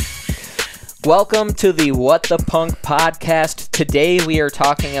Welcome to the What the Punk podcast. Today we are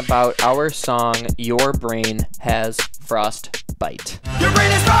talking about our song, Your Brain Has Frostbite. Your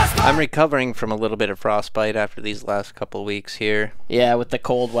brain is frostbite! I'm recovering from a little bit of frostbite after these last couple weeks here. Yeah, with the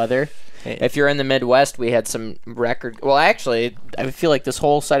cold weather. Hey. If you're in the Midwest, we had some record... Well, actually, I feel like this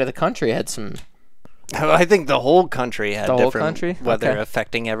whole side of the country had some... I think the whole country had different weather Okay.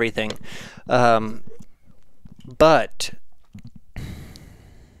 affecting everything. But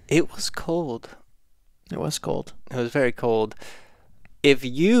it was cold. It was cold. It was very cold. If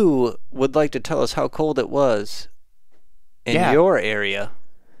you would like to tell us how cold it was in your area...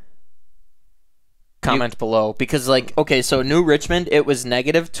 Comment below. Because, like, okay, so New Richmond, it was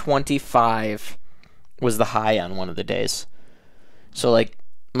negative 25 was the high on one of the days. So, like,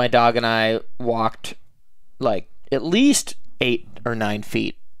 my dog and I walked, like, at least 8 or 9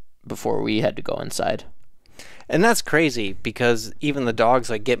 feet before we had to go inside. And that's crazy because even the dogs,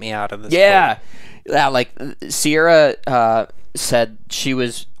 like, get me out of this Yeah. cold. Yeah, like, Sierra said she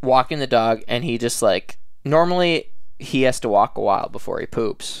was walking the dog, and he just, like, normally he has to walk a while before he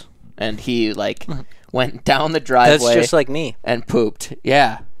poops. And he, like, went down the driveway. That's just like me. And pooped.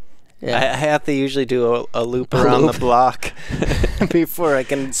 Yeah. I have to usually do a loop around the block before I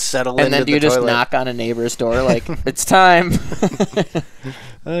can settle into the toilet. And then you just knock on a neighbor's door like, it's time.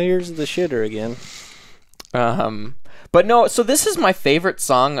 Here's the shitter again. But no, so this is my favorite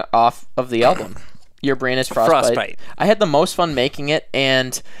song off of the album. Your Brain is Frostbite. I had the most fun making it,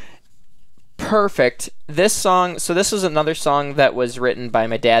 and perfect. This song, so this is another song that was written by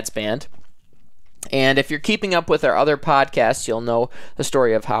my dad's band. And if you're keeping up with our other podcasts, you'll know the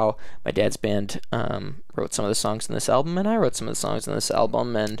story of how my dad's band wrote some of the songs in this album, and I wrote some of the songs in this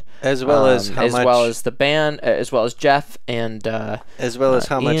album, and as well as the band, as well as Jeff, and as well as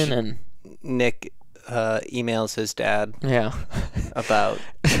how Ian much and Nick emails his dad yeah about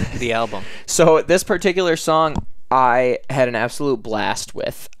the album. So this particular song, I had an absolute blast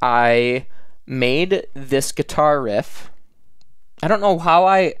with. I made this guitar riff. I don't know how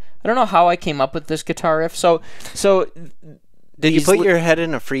I came up with this guitar riff. So did you put your head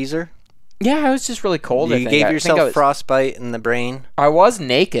in a freezer? Yeah, I was just really cold. You gave yourself frostbite in the brain. I was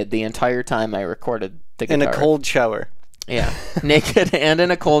naked the entire time I recorded the guitar. In a cold shower. Yeah, naked and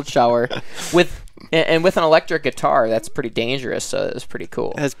in a cold shower with an electric guitar. That's pretty dangerous. So it was pretty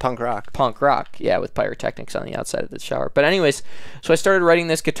cool. It's punk rock. Punk rock, yeah, with pyrotechnics on the outside of the shower. But anyways, so I started writing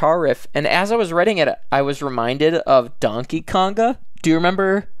this guitar riff, and as I was writing it, I was reminded of Donkey Konga. Do you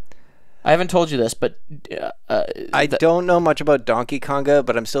remember? I haven't told you this, but I don't know much about Donkey Konga,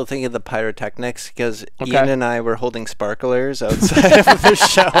 but I'm still thinking of the pyrotechnics because Ian and I were holding sparklers outside of the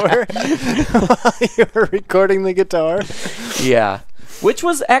shower while you were recording the guitar. Yeah, which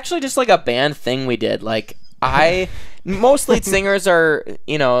was actually just like a band thing we did. Like most lead singers are,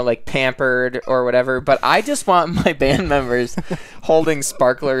 like pampered or whatever, but I just want my band members holding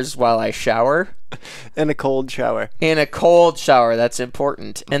sparklers while I shower. In a cold shower. In a cold shower, that's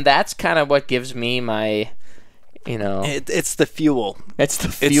important. And that's kind of what gives me my, It's the fuel. It's the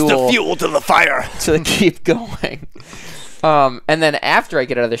fuel. It's the fuel to the fire. To keep going. And then after I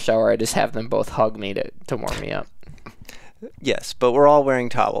get out of the shower, I just have them both hug me to warm me up. Yes, but we're all wearing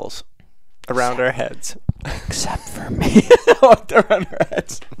towels around our heads. Except for me. Around our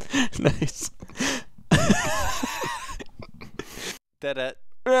heads. Nice.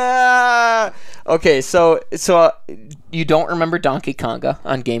 Okay, so you don't remember Donkey Konga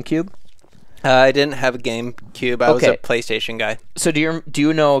on GameCube? I didn't have a GameCube. I was a PlayStation guy. So do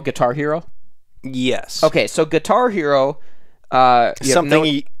you know Guitar Hero? Yes. Okay, so Guitar Hero.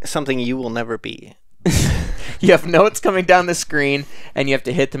 Something you will never be. You have notes coming down the screen, and you have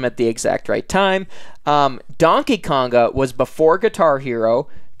to hit them at the exact right time. Donkey Konga was before Guitar Hero.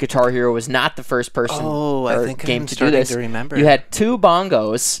 Guitar Hero was not the first person game to do this. To remember. You had 2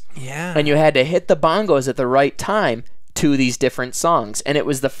 bongos, and you had to hit the bongos at the right time to these different songs. And it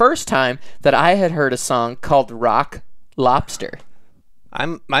was the first time that I had heard a song called Rock Lobster.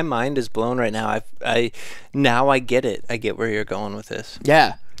 My mind is blown right now. Now I get it. I get where you're going with this.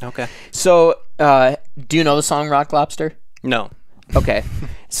 Yeah. Okay. So, do you know the song Rock Lobster? No. Okay.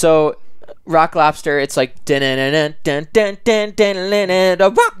 So, Rock Lobster, it's like a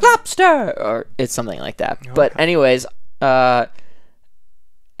Rock Lobster, or it's something like that. Okay. But anyways, as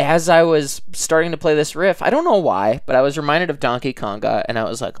I was starting to play this riff, I don't know why, but I was reminded of Donkey Konga, and I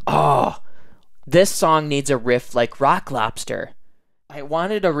was like, oh, this song needs a riff like Rock Lobster. I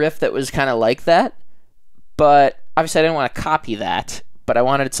wanted a riff that was kind of like that, but obviously I didn't want to copy that. But I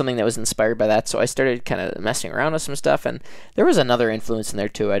wanted something that was inspired by that, so I started kind of messing around with some stuff, and there was another influence in there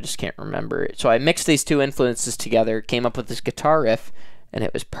too, I just can't remember. So I mixed these 2 influences together, came up with this guitar riff, and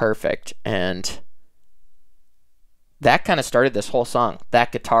it was perfect. And that kind of started this whole song.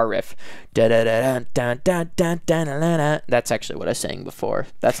 That guitar riff. That's actually what I sang before.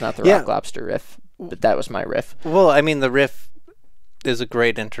 That's not the Rock Lobster riff, but that was my riff. Well, I mean, the riff is a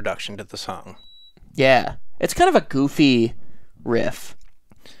great introduction to the song. Yeah. It's kind of a goofy riff.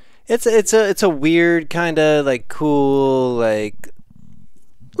 It's a weird kind of like cool, like,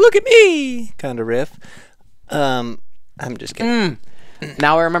 look at me kind of riff. I'm just kidding.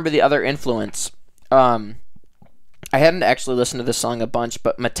 Now I remember the other influence. I hadn't actually listened to this song a bunch,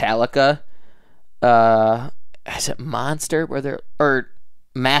 but Metallica, is it Monster or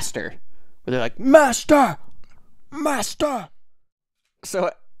Master, where they're like, Master.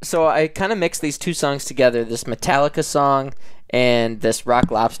 So I kind of mixed these two songs together, this Metallica song and this Rock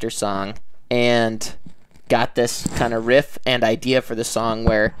Lobster song, and got this kind of riff and idea for the song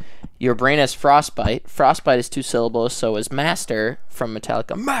where your brain has frostbite. Frostbite is 2 syllables, so is Master from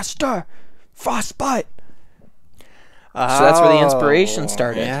Metallica. Master! Frostbite! So that's where the inspiration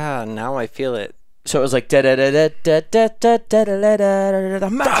started. Yeah, now I feel it. So it was like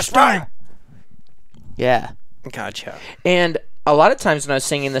Master! Yeah. Gotcha. And a lot of times when I was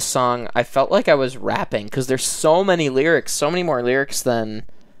singing this song, I felt like I was rapping because there's so many lyrics, so many more lyrics than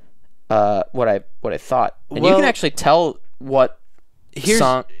what I thought. And you can actually tell what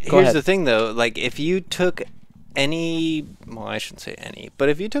song. Here's the thing, though. Like, if you took any, well, I shouldn't say any, but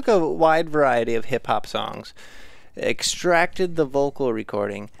if you took a wide variety of hip hop songs, extracted the vocal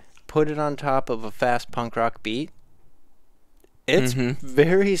recording, put it on top of a fast punk rock beat, it's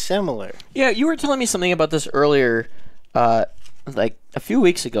very similar. Yeah, you were telling me something about this earlier. Like a few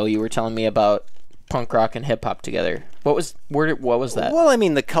weeks ago, you were telling me about punk rock and hip hop together. What was that? Well, I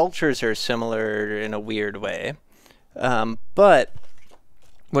mean, the cultures are similar in a weird way, but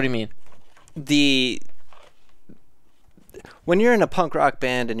what do you mean? When you're in a punk rock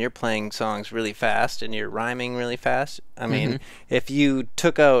band and you're playing songs really fast and you're rhyming really fast, I mean, if you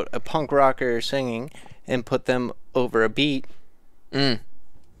took out a punk rocker singing and put them over a beat, they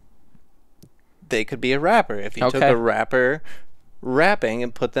could be a rapper. If you took a rapper rapping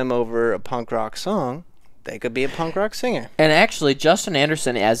and put them over a punk rock song, they could be a punk rock singer. And actually, Justin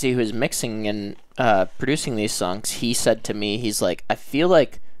Anderson, as he was mixing and producing these songs, he said to me, he's like, I feel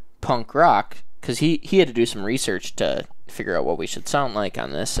like punk rock, because he had to do some research to figure out what we should sound like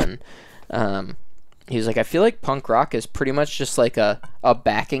on this, and he was like, I feel like punk rock is pretty much just like a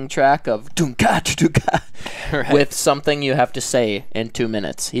backing track of dunga right, with something you have to say in 2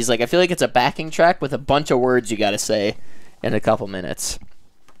 minutes. He's like, I feel like it's a backing track with a bunch of words you got to say in a couple minutes.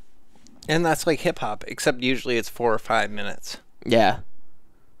 And that's like hip-hop, except usually it's 4 or 5 minutes. Yeah.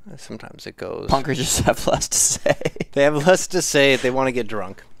 Sometimes it goes. Punkers just have less to say. They have less to say. They want to get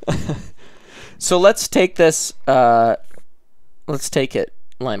drunk. So let's take this, let's take it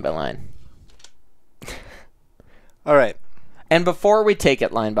line by line. All right. And before we take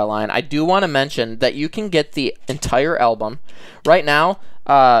it line by line, I do want to mention that you can get the entire album. Right now,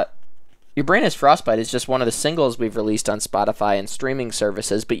 Your Brain is Frostbite is just one of the singles we've released on Spotify and streaming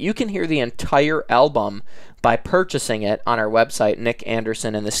services, but you can hear the entire album by purchasing it on our website,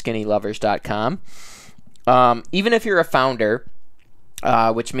 nickandersonandtheskinnylovers.com. Even if you're a founder,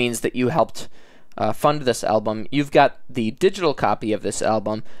 which means that you helped fund this album, you've got the digital copy of this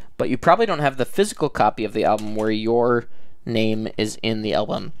album, but you probably don't have the physical copy of the album where your name is in the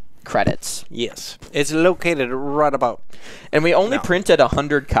album credits. Yes. It's located right about. And we only printed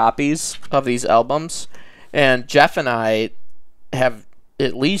 100 copies of these albums, and Jeff and I have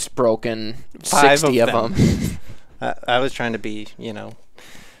at least broken 60 of them. I was trying to be,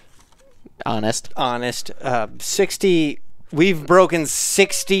 honest. 60. We've broken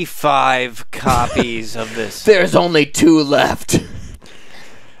 65 copies of this. There's only 2 left.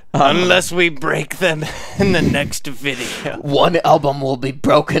 Unless we break them in the next video. One album will be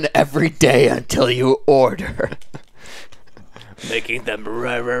broken every day until you order. Making them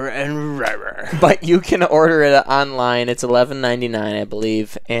rarer and rarer. But you can order it online. It's $11.99, I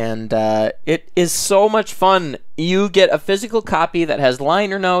believe. And it is so much fun. You get a physical copy that has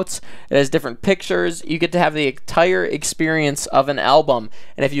liner notes. It has different pictures. You get to have the entire experience of an album.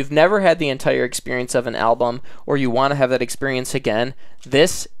 And if you've never had the entire experience of an album, or you want to have that experience again,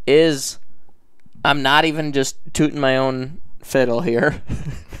 this is... I'm not even just tooting my own fiddle here.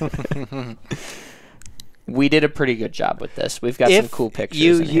 We did a pretty good job with this. We've got some cool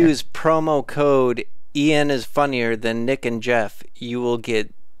pictures. If you use promo code Ian is funnier than Nick and Jeff, you will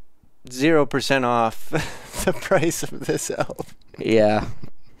get 0% off the price of this album. Yeah.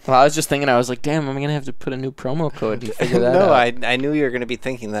 Well, I was just thinking, I was like, damn, I'm going to have to put a new promo code and figure that out. No, I knew you were going to be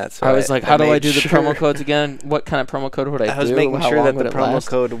thinking that. So I was like, how do I do the promo codes again? What kind of promo code would I do? I was making sure that the promo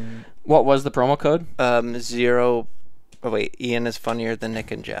code... What was the promo code? 0... Oh, wait. Ian is funnier than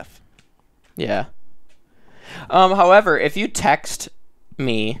Nick and Jeff. Yeah. However, if you text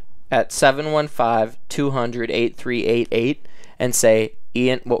me at 715-200-8388 and say,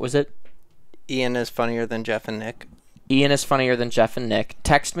 Ian, what was it? Ian is funnier than Jeff and Nick. Ian is funnier than Jeff and Nick.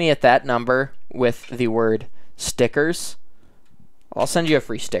 Text me at that number with the word stickers. I'll send you a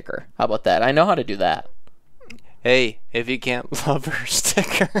free sticker. How about that? I know how to do that. Hey, if you can't love her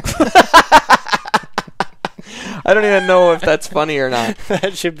sticker. I don't even know if that's funny or not.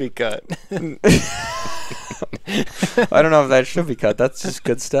 That should be cut. I don't know if that should be cut. That's just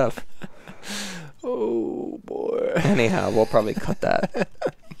good stuff. Oh, boy. Anyhow, we'll probably cut that.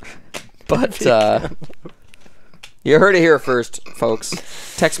 But, you heard it here first, folks.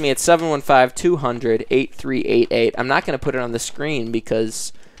 Text me at 715-200-8388. I'm not going to put it on the screen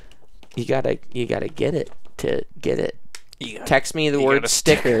because you gotta get it to get it. Text me the word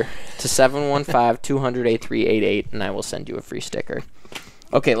sticker to 715-200-8388, and I will send you a free sticker.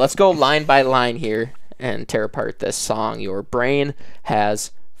 Okay, let's go line by line here and tear apart this song. Your brain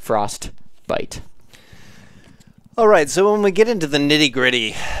has frostbite. All right, so when we get into the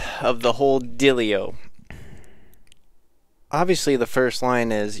nitty-gritty of the whole dealio, obviously the first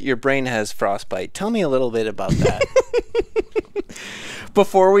line is, your brain has frostbite. Tell me a little bit about that.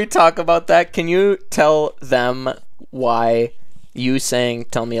 Before we talk about that, can you tell them why you saying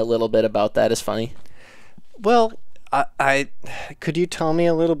tell me a little bit about that is funny? Well, I could you tell me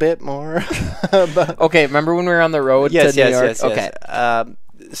a little bit more about... Okay, remember when we were on the road to New York? Yes. Okay.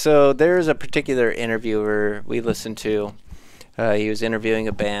 So there's a particular interviewer we listened to. He was interviewing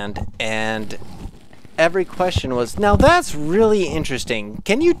a band, and every question was, now that's really interesting.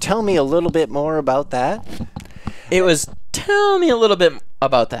 Can you tell me a little bit more about that? It was, tell me a little bit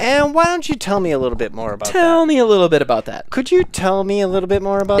about that. And why don't you tell me a little bit more about that? Tell me a little bit about that. Could you tell me a little bit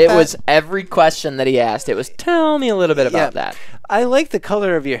more about that? It was every question that he asked. It was, tell me a little bit about that. I like the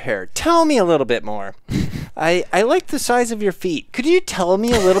color of your hair. Tell me a little bit more. I like the size of your feet. Could you tell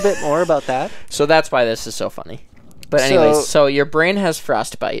me a little bit more about that? So that's why this is so funny. But anyways, so your brain has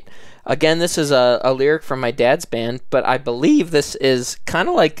frostbite. Again, this is a lyric from my dad's band, but I believe this is kind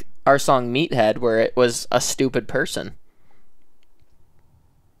of like our song Meathead, where it was a stupid person.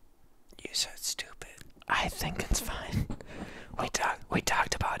 You said stupid. I think it's fine. We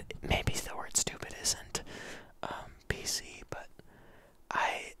talked about it. Maybe the word stupid isn't PC, but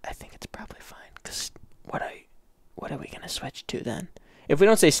I think it's probably fine. Because what are we gonna switch to then? If we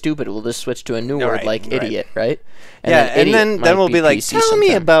don't say stupid, we'll just switch to a new word like idiot, right? And then we'll be like, tell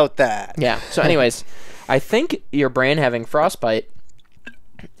me about that. Yeah. So anyways, I think your brain having frostbite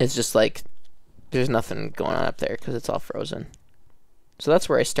is just like there's nothing going on up there because it's all frozen. So that's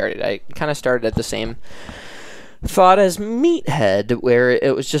where I started. I kind of started at the same thought as Meathead, where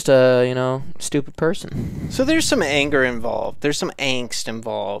it was just a stupid person. So there's some anger involved. There's some angst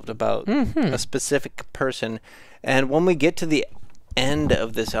involved about a specific person, and when we get to the end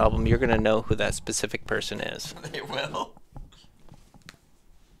of this album, you're gonna know who that specific person is. They will.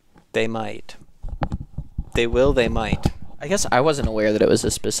 They might. They will. They might. I guess I wasn't aware that it was a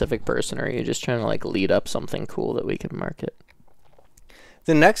specific person, or are you just trying to like lead up something cool that we could market?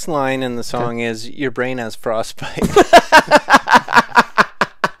 The next line in the song is, your brain has frostbite.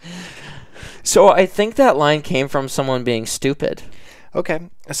 So I think that line came from someone being stupid. Okay.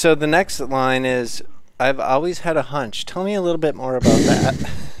 So the next line is, I've always had a hunch. Tell me a little bit more about that.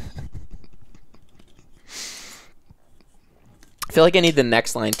 I feel like I need the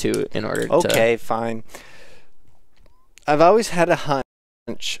next line too in order to... Okay, fine. I've always had a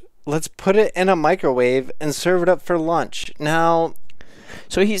hunch. Let's put it in a microwave and serve it up for lunch. Now...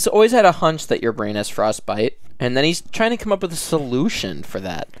 So he's always had a hunch that your brain has frostbite, and then he's trying to come up with a solution for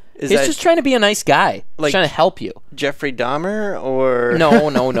that. He's just trying to be a nice guy. Like, he's trying to help you. Jeffrey Dahmer, or...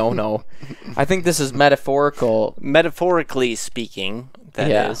 No. I think this is metaphorical. Metaphorically speaking,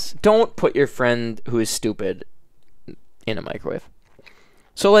 that is. Don't put your friend who is stupid in a microwave.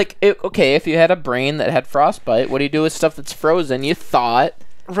 So, like, if you had a brain that had frostbite, what do you do with stuff that's frozen? You thaw it.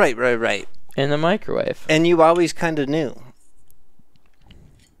 Right. In the microwave. And you always kind of knew.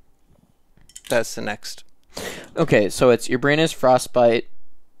 That's the next. Okay, so it's your brain has frostbite.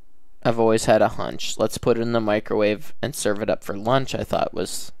 I've always had a hunch. Let's put it in the microwave and serve it up for lunch. I thought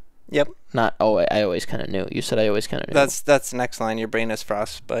was not. Oh, I always kind of knew. You said I always kind of knew. That's the next line. Your brain has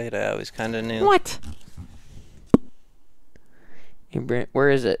frostbite. I always kind of knew. What? Your brain? Where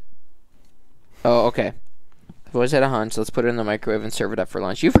is it? Oh, okay. I've always had a hunch. Let's put it in the microwave and serve it up for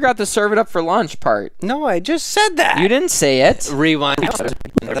lunch. You forgot the serve it up for lunch part. No, I just said that. You didn't say it. Rewind.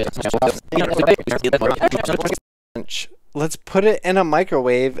 Let's put it in a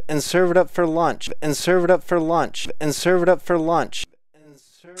microwave and serve it up for lunch. And serve it up for lunch. And serve it up for lunch.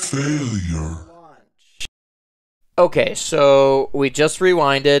 Failure. Okay, so we just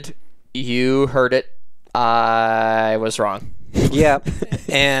rewinded. You heard it. I was wrong. Yeah,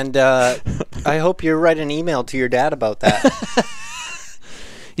 and I hope you write an email to your dad about that.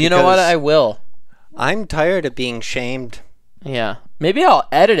 You know what? I will. I'm tired of being shamed. Yeah. Maybe I'll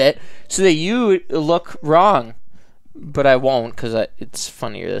edit it so that you look wrong. But I won't because it's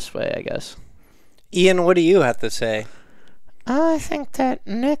funnier this way, I guess. Ian, what do you have to say? I think that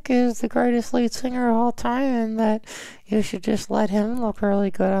Nick is the greatest lead singer of all time and that you should just let him look really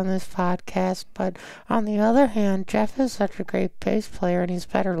good on this podcast. But on the other hand, Jeff is such a great bass player and he's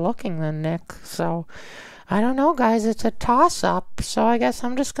better looking than Nick. So, I don't know, guys. It's a toss-up. So I guess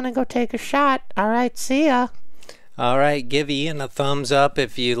I'm just going to go take a shot. All right, see ya. All right, give Ian a thumbs up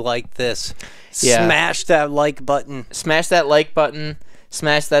if you like this. Yeah. Smash that like button. Smash that like button.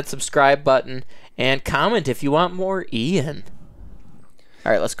 Smash that subscribe button. And comment if you want more Ian.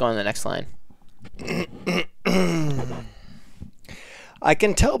 All right, let's go on to the next line. I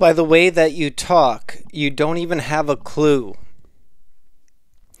can tell by the way that you talk, you don't even have a clue.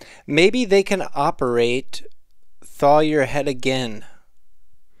 Maybe they can operate, thaw your head again.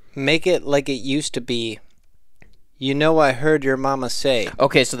 Make it like it used to be. You know I heard your mama say.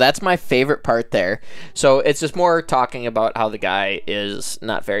 Okay, so that's my favorite part there. So it's just more talking about how the guy is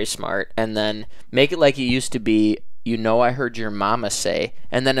not very smart. And then make it like it used to be. You know I heard your mama say.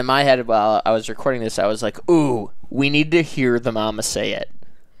 And then in my head, while I was recording this, I was like, ooh, we need to hear the mama say it.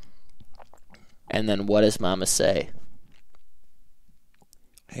 And then what does mama say?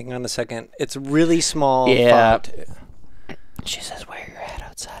 Hang on a second. It's really small font. She says, wear your hat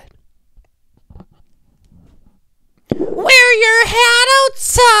outside. Wear your hat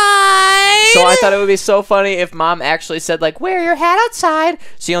outside! So I thought it would be so funny if mom actually said, like, wear your hat outside.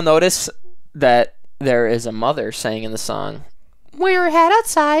 So you'll notice that there is a mother saying in the song, wear your hat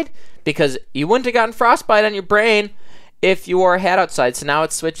outside. Because you wouldn't have gotten frostbite on your brain if you wore a hat outside. So now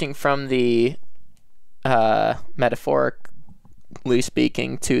it's switching from the metaphorically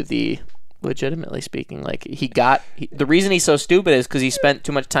speaking to the legitimately speaking. Like, the reason he's so stupid is because he spent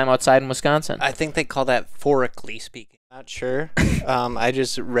too much time outside in Wisconsin. I think they call that forically speaking. Not sure. I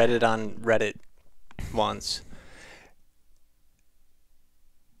just read it on Reddit once.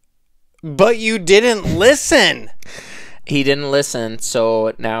 But you didn't listen. He didn't listen,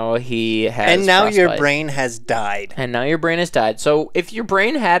 so now he has And now frostbite. your brain has died. And now your brain has died. So if your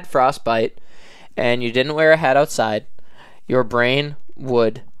brain had frostbite and you didn't wear a hat outside, your brain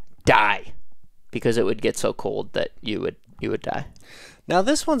would die because it would get so cold that you would die. Now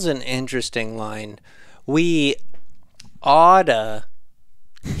this one's an interesting line. We oughta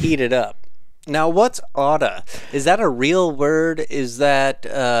heat it up. Now what's oughta? Is that a real word? Is that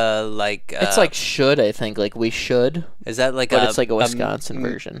like it's like should, I think, like we should. Is that like but it's like a Wisconsin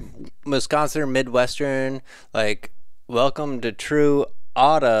version. Wisconsin or Midwestern, like welcome to true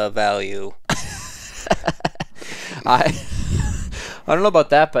oughta value. I don't know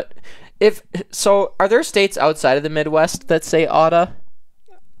about that, but are there states outside of the Midwest that say oughta?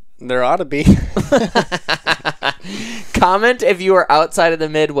 There ought to be. Comment if you are outside of the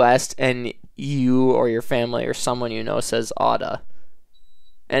Midwest and you or your family or someone you know says oughta.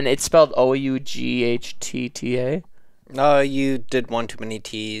 And it's spelled O-U-G-H-T-T-A. Oh, you did one too many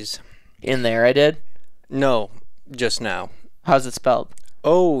T's. In there I did? No, just now. How's it spelled?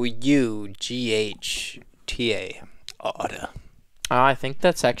 O-U-G-H-T-A. Oughta. I think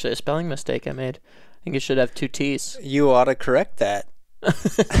that's actually a spelling mistake I made. I think it should have two T's. You ought to correct that.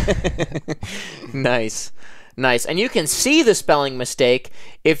 Nice. And you can see the spelling mistake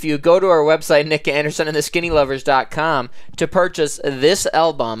if you go to our website, Nick Anderson and the SkinnyLovers.com, to purchase this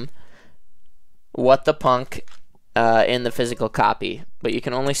album, What the Punk, in the physical copy. But you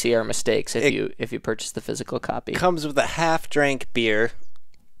can only see our mistakes if you purchase the physical copy. Comes with a half-drank beer.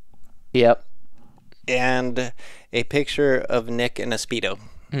 Yep. And a picture of Nick in a Speedo.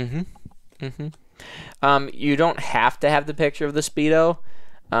 You don't have to have the picture of the Speedo,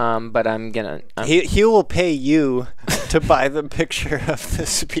 but He will pay you to buy the picture of the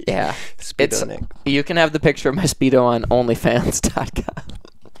Speedo. Yeah. Speedo Nick. You can have the picture of my Speedo on OnlyFans.com.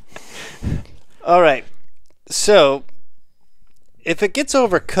 All right. So, if it gets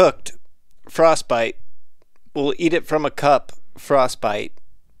overcooked, frostbite, we'll eat it from a cup, frostbite.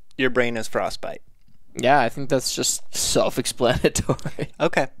 Your brain is frostbite. Yeah, I think that's just self-explanatory.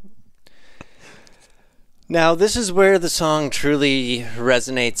 Okay. Now, this is where the song truly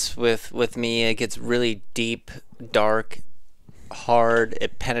resonates with me. It gets really deep, dark, hard.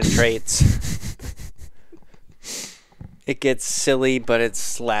 It penetrates. It gets silly, but it's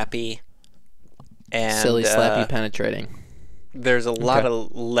slappy. And, silly, slappy, penetrating. There's a lot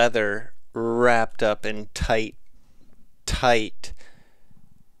of leather wrapped up in tight.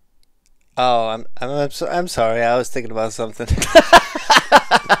 Oh, I'm sorry. I was thinking about something.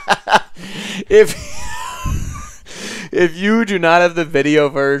 If you do not have the video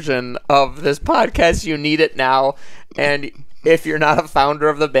version of this podcast, you need it now. And if you're not a founder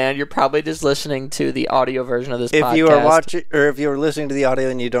of the band, you're probably just listening to the audio version of this podcast. If you are watching, or if you're listening to the audio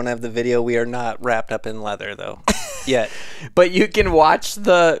and you don't have the video, we are not wrapped up in leather, though, yet. But you can watch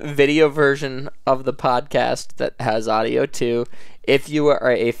the video version of the podcast that has audio too, if you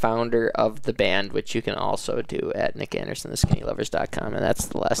are a founder of the band, which you can also do at NickAndersonTheSkinnyLovers.com, and that's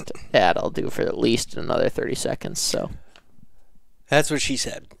the last ad I'll do for at least another 30 seconds. So that's what she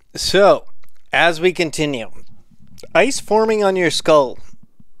said. So, as we continue, ice forming on your skull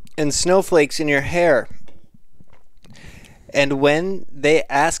and snowflakes in your hair. And when they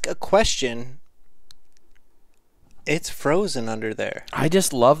ask a question, it's frozen under there. I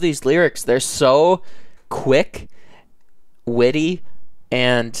just love these lyrics. They're so quick, witty,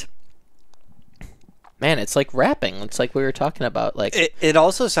 and man, it's like rapping. It's like we were talking about. Like it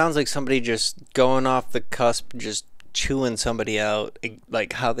also sounds like somebody just going off the cusp, just chewing somebody out,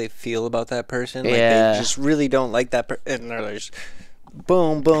 like how they feel about that person. Like they just really don't like that person, and they're just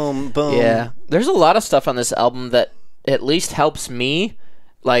boom, boom, boom. Yeah, there's a lot of stuff on this album that at least helps me.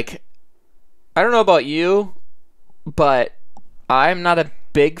 Like, I don't know about you, but I'm not a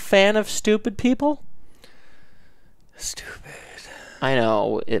big fan of stupid people. Stupid. I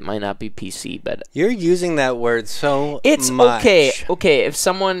know it might not be PC, but you're using that word so it's much. Okay, if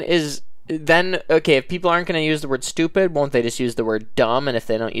someone is then okay, if people aren't going to use the word stupid, won't they just use the word dumb? And if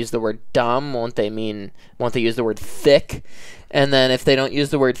they don't use the word dumb, won't they use the word thick? And then if they don't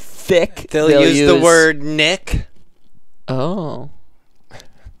use the word thick, they'll use the word Nick. Oh.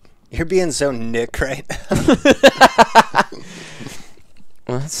 You're being so Nick right now.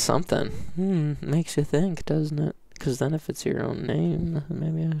 Well, that's something. Makes you think, doesn't it? Because then if it's your own name,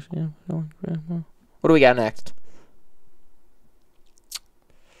 maybe I should. What do we got next?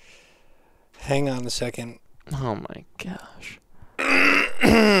 Hang on a second. Oh my gosh.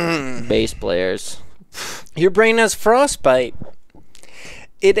 Bass players. Your brain has frostbite.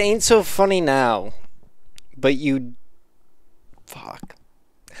 It ain't so funny now, but you... Fuck.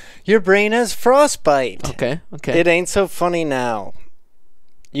 Your brain has frostbite. Okay. It ain't so funny now.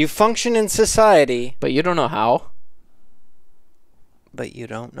 You function in society. But you don't know how. But you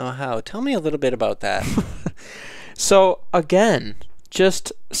don't know how. Tell me a little bit about that. So, again,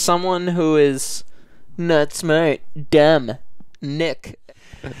 just someone who is not smart, dumb, Nick.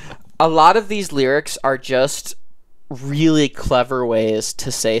 A lot of these lyrics are just really clever ways to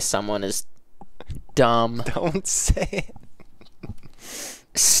say someone is dumb. Don't say it.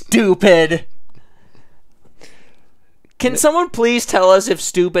 Stupid. Can someone please tell us if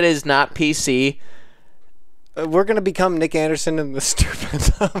stupid is not PC? We're going to become Nick Anderson and the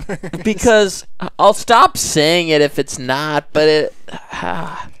Stupid Lovers. Because I'll stop saying it if it's not, but it...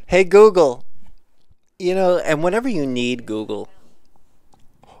 Hey, Google. You know, and whenever you need Google...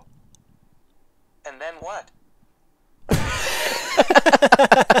 And then what?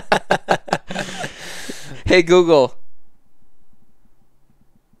 Hey, Google.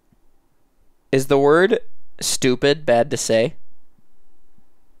 Is the word stupid bad to say?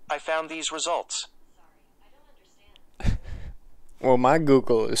 I found these results. Well, my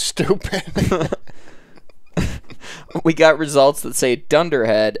Google is stupid. We got results that say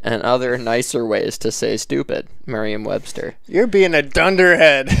dunderhead and other nicer ways to say stupid. Merriam-Webster. You're being a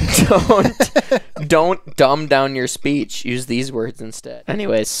dunderhead. Don't dumb down your speech. Use these words instead.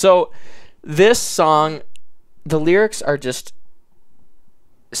 Anyways, so this song, the lyrics are just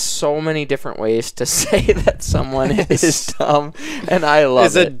so many different ways to say that someone is dumb, and I love it.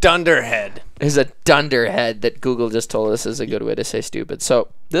 Is a dunderhead. Is a dunderhead that Google just told us is a good way to say stupid. So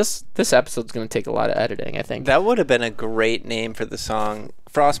this episode's going to take a lot of editing, I think. That would have been a great name for the song.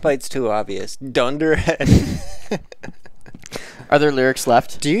 Frostbite's too obvious. Dunderhead. Are there lyrics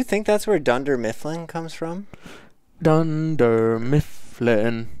left? Do you think that's where Dunder Mifflin comes from? Dunder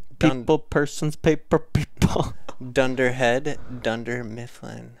Mifflin. People, persons, paper, people. Dunderhead, Dunder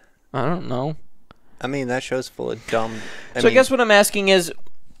Mifflin. I don't know. I mean, that show's full of dumb... I guess what I'm asking is,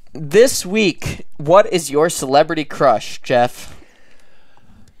 this week, what is your celebrity crush, Jeff?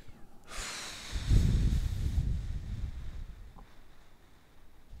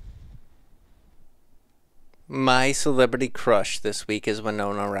 My celebrity crush this week is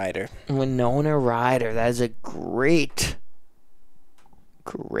Winona Ryder. Winona Ryder. That is a great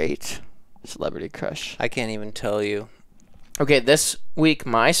celebrity crush. I can't even tell you. Okay, this week,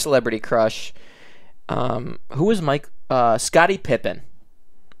 my celebrity crush, who was Scottie Pippen.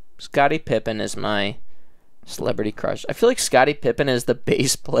 Scottie Pippen is my celebrity crush. I feel like Scottie Pippen is the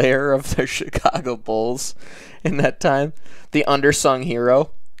bass player of the Chicago Bulls in that time. The undersung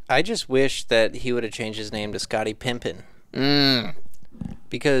hero. I just wish that he would have changed his name to Scottie Pimpin.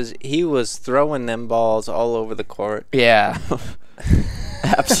 Because he was throwing them balls all over the court. Yeah.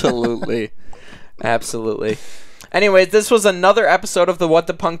 Absolutely. Absolutely. Anyways, this was another episode of the What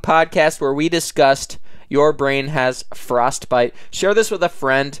the Punk podcast where we discussed Your Brain Has Frostbite. Share this with a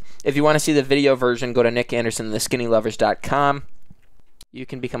friend. If you want to see the video version, go to NickAndersonTheSkinnyLovers.com. You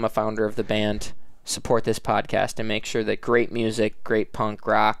can become a founder of the band, support this podcast, and make sure that great music, great punk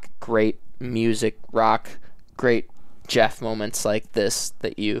rock, great music rock, great Jeff moments like this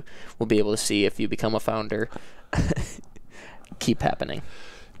that you will be able to see if you become a founder keep happening.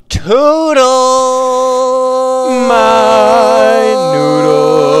 Toodles! My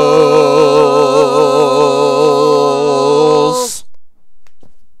noodles!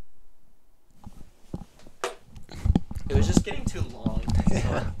 It was just getting too long.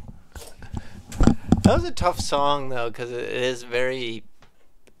 Yeah. That was a tough song, though, because it is very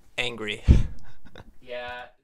angry. Yeah.